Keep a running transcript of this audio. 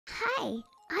Hi,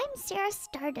 I'm Sarah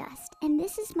Stardust, and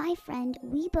this is my friend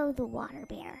Weebo the Water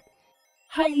Bear.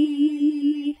 Hi!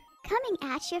 Coming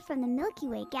at you from the Milky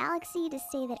Way galaxy to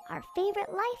say that our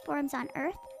favorite life forms on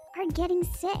Earth are getting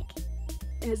sick.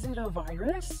 Is it a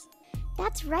virus?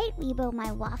 That's right, Weebo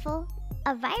my waffle.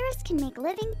 A virus can make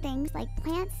living things like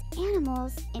plants,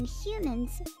 animals, and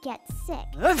humans get sick.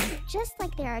 Just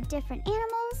like there are different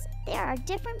animals, there are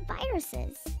different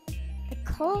viruses. The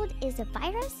cold is a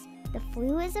virus, the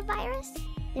flu is a virus.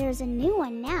 There's a new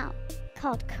one now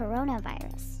called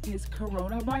coronavirus. Is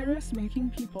coronavirus making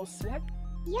people sick?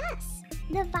 Yes,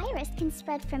 the virus can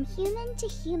spread from human to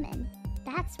human.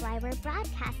 That's why we're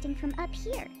broadcasting from up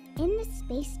here in the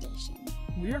space station.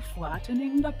 We're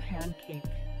flattening the pancake.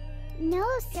 No,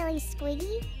 silly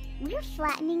squiggy, we're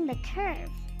flattening the curve.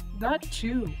 That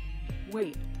too.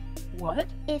 Wait, what?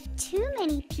 If too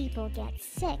many people get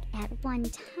sick at one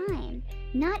time,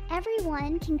 not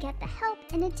everyone can get the help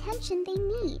and attention they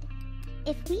need.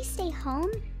 If we stay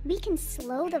home, we can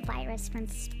slow the virus from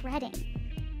spreading.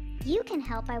 You can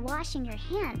help by washing your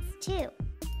hands, too.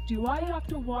 Do I have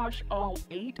to wash all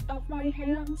 8 of my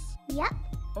hands? Yep.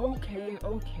 Okay.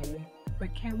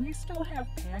 But can we still have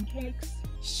pancakes?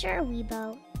 Sure,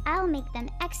 Weebo. I'll make them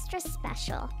extra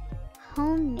special.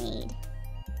 Homemade.